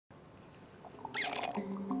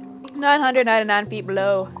999 feet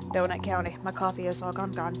below Donut County. My coffee is all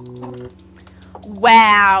gone.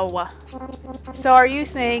 Wow. So are you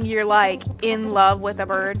saying you're like in love with a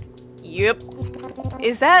bird? Yep.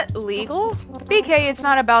 Is that legal? BK, it's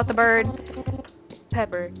not about the bird.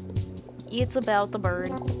 Pepper. It's about the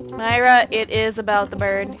bird. Myra, it is about the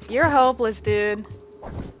bird. You're hopeless, dude.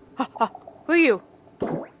 Ha ha. Who are you?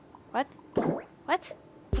 What? What?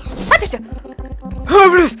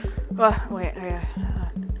 Hopeless! Wait,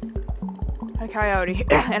 a coyote.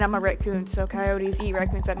 And I'm a raccoon, so coyotes eat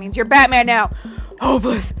raccoons. That means you're Batman now!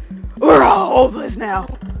 Hopeless! We're all hopeless now!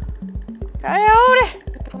 Coyote!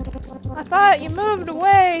 I thought you moved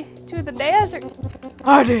away to the desert.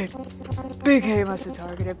 I did. BK must have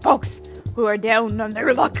targeted folks who are down on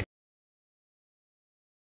their luck.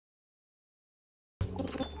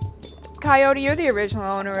 Coyote, you're the original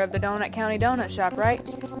owner of the Donut County Donut Shop, right?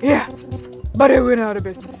 Yeah, but it went out of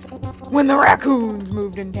business. When the raccoons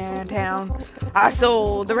moved in town, I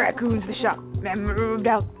sold the raccoons the shop and moved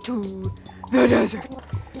out to the desert.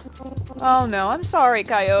 Oh no, I'm sorry,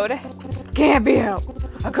 Coyote. Can't be helped.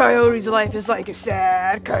 A coyote's life is like a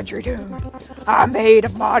sad country tune. I made a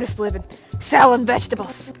modest living, selling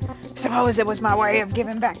vegetables. Suppose it was my way of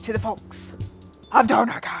giving back to the folks of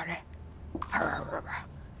Donut County.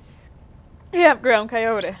 Yep, grown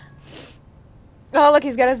coyote. Oh, look,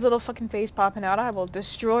 he's got his little fucking face popping out. I will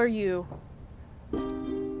destroy you.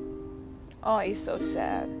 Oh, he's so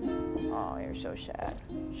sad. Oh, you're so sad.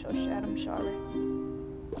 So sad, I'm sorry.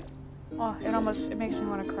 Oh, it makes me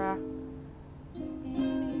want to cry.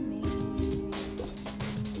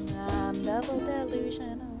 I'm double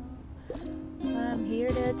delusional. I'm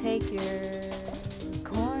here to take your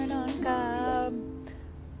corn on cob.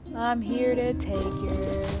 I'm here to take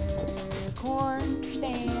your corn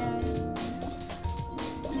stand.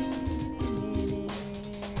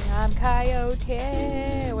 I'm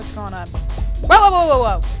Coyote. What's going on? Whoa, whoa, whoa,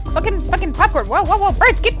 whoa, whoa! Fucking popcorn! Whoa, whoa, whoa!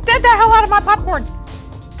 Birds, get the hell out of my popcorn!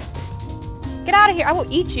 Get out of here! I will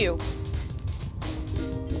eat you.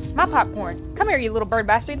 It's my popcorn. Come here, you little bird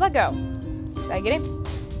bastard. Let go. Did I get him?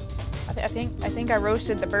 I think I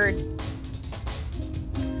roasted the bird.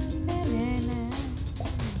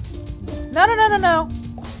 No, no, no, no, no.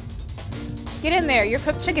 Get in there. You're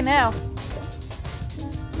cooked chicken now.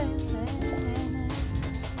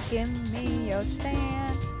 Give me your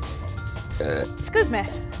stand. Excuse me.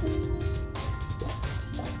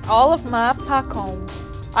 All of my popcorn.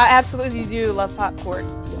 I absolutely do love popcorn.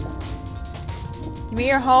 Give me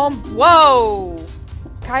your home. Whoa!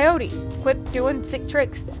 Coyote, quit doing sick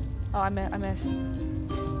tricks. Oh, I missed.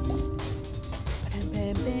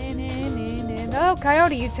 Oh,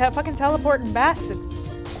 Coyote, you fucking teleporting bastard.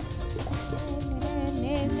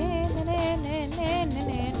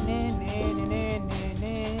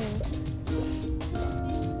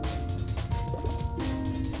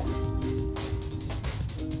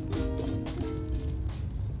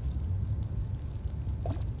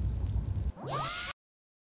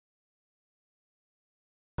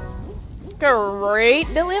 Great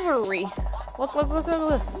delivery. Look, look, look, look,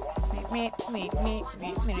 look.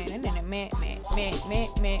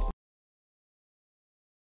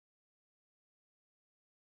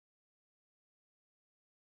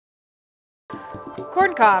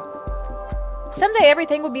 Corn cob. Someday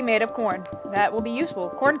everything will be made of corn. That will be useful.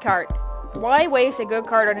 Corn cart. Why waste a good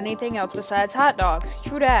cart on anything else besides hot dogs?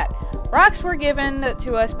 True that. Rocks were given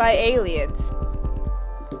to us by aliens.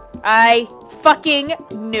 I fucking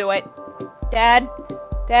knew it. Dad,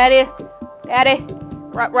 Daddy,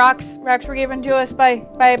 rocks were given to us by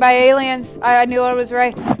aliens. I knew I was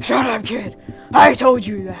right. Shut up, kid. I told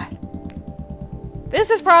you that. This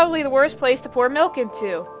is probably the worst place to pour milk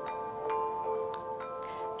into.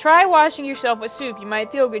 Try washing yourself with soup. You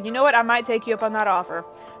might feel good. You know what? I might take you up on that offer.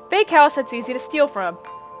 Fake house that's easy to steal from.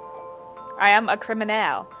 I am a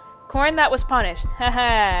criminal. Corn that was punished.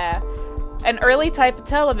 Haha. An early type of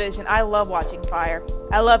television. I love watching fire.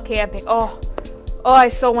 I love camping. Oh, I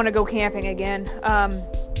so want to go camping again.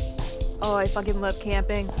 Oh, I fucking love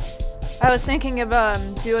camping. I was thinking of,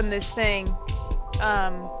 doing this thing,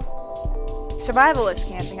 survivalist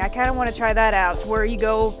camping. I kind of want to try that out, where you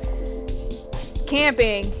go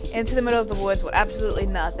camping into the middle of the woods with absolutely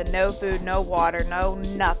nothing. No food, no water, no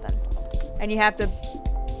nothing. And you have to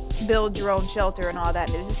build your own shelter and all that.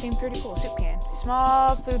 And it just seemed pretty cool. Soup can.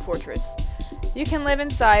 Small food fortress. You can live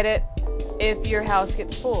inside it if your house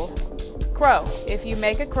gets full. Crow. If you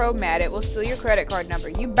make a crow mad, it will steal your credit card number.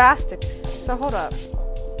 You bastard. So hold up.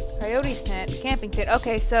 Coyote's tent. Camping tent.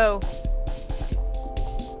 Okay, so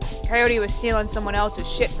Coyote was stealing someone else's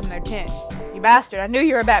shit from their tent. You bastard. I knew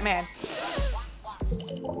you were a Batman.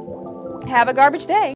 have a garbage day.